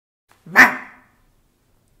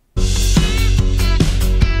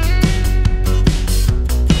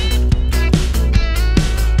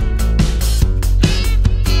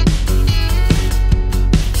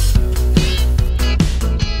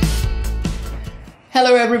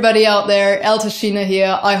Hello everybody out there, Eltashina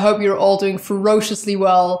here. I hope you're all doing ferociously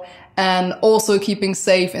well and also keeping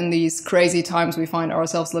safe in these crazy times we find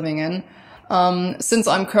ourselves living in. Since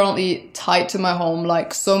I'm currently tied to my home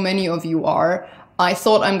like so many of you are, I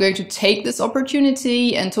thought I'm going to take this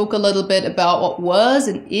opportunity and talk a little bit about what was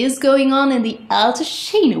and is going on in the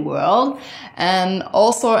Eltashina world. And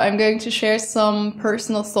also I'm going to share some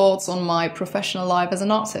personal thoughts on my professional life as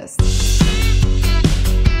an artist.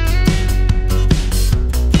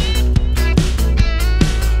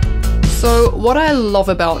 So what I love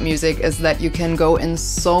about music is that you can go in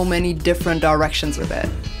so many different directions with it.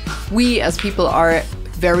 We as people are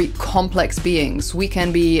very complex beings. We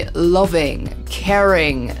can be loving,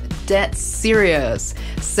 caring, dead serious,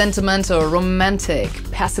 sentimental, romantic,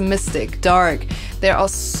 pessimistic, dark. There are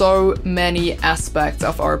so many aspects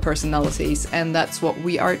of our personalities, and that's what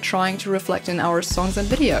we are trying to reflect in our songs and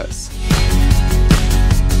videos.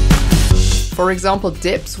 For example,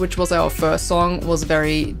 Dips, which was our first song, was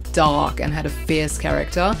very dark and had a fierce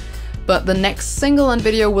character, but the next single and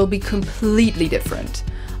video will be completely different.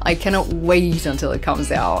 I cannot wait until it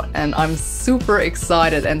comes out, and I'm super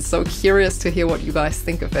excited and so curious to hear what you guys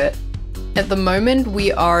think of it. At the moment,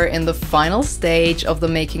 we are in the final stage of the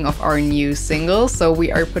making of our new single, so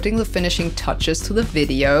we are putting the finishing touches to the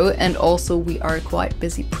video, and also we are quite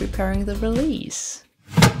busy preparing the release.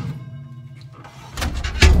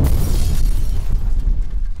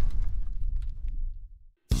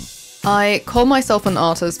 I call myself an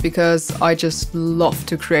artist because I just love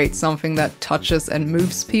to create something that touches and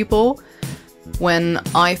moves people. When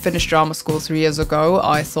I finished drama school 3 years ago,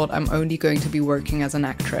 I thought I'm only going to be working as an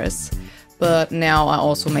actress. But now I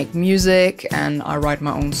also make music and I write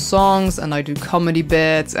my own songs and I do comedy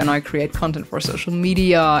bits and I create content for social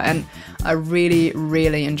media, and I really,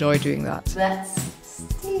 really enjoy doing that. That's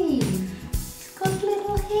Steve. He's got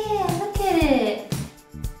little hair, look at it.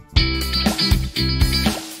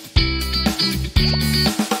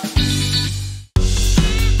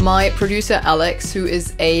 My producer Alex, who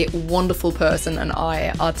is a wonderful person, and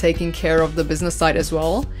I are taking care of the business side as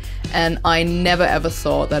well. And I never ever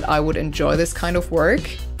thought that I would enjoy this kind of work,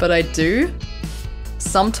 but I do.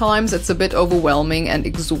 Sometimes it's a bit overwhelming and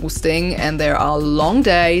exhausting, and there are long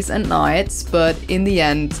days and nights, but in the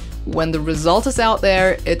end, when the result is out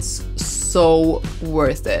there, it's so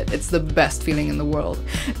worth it. It's the best feeling in the world.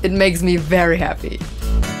 It makes me very happy.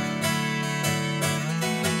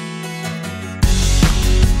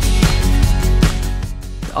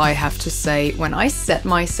 I have to say, when I set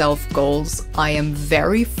myself goals, I am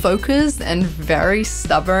very focused and very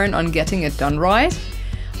stubborn on getting it done right.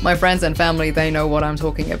 My friends and family, they know what I'm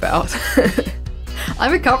talking about.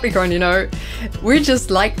 I'm a Capricorn, you know. We're just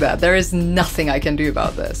like that. There is nothing I can do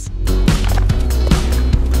about this.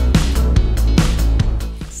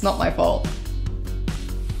 It's not my fault.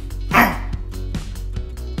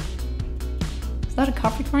 Is that a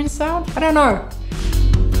Capricorn sound? I don't know.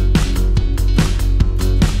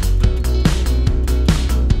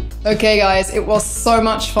 Okay guys, it was so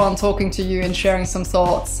much fun talking to you and sharing some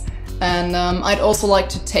thoughts. And I'd also like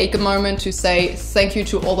to take a moment to say thank you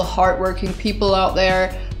to all the hardworking people out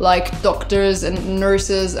there, like doctors and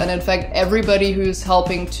nurses, and in fact everybody who's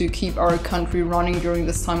helping to keep our country running during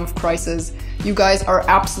this time of crisis. You guys are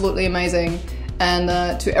absolutely amazing.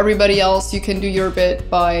 And to everybody else, you can do your bit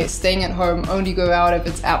by staying at home, only go out if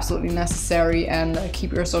it's absolutely necessary, and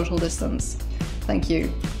keep your social distance. Thank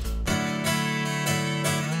you.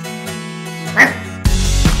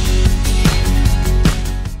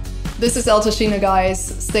 This is Eltashina, guys.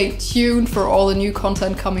 Stay tuned for all the new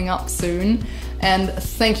content coming up soon. And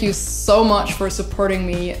thank you so much for supporting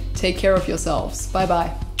me. Take care of yourselves. Bye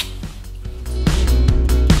bye.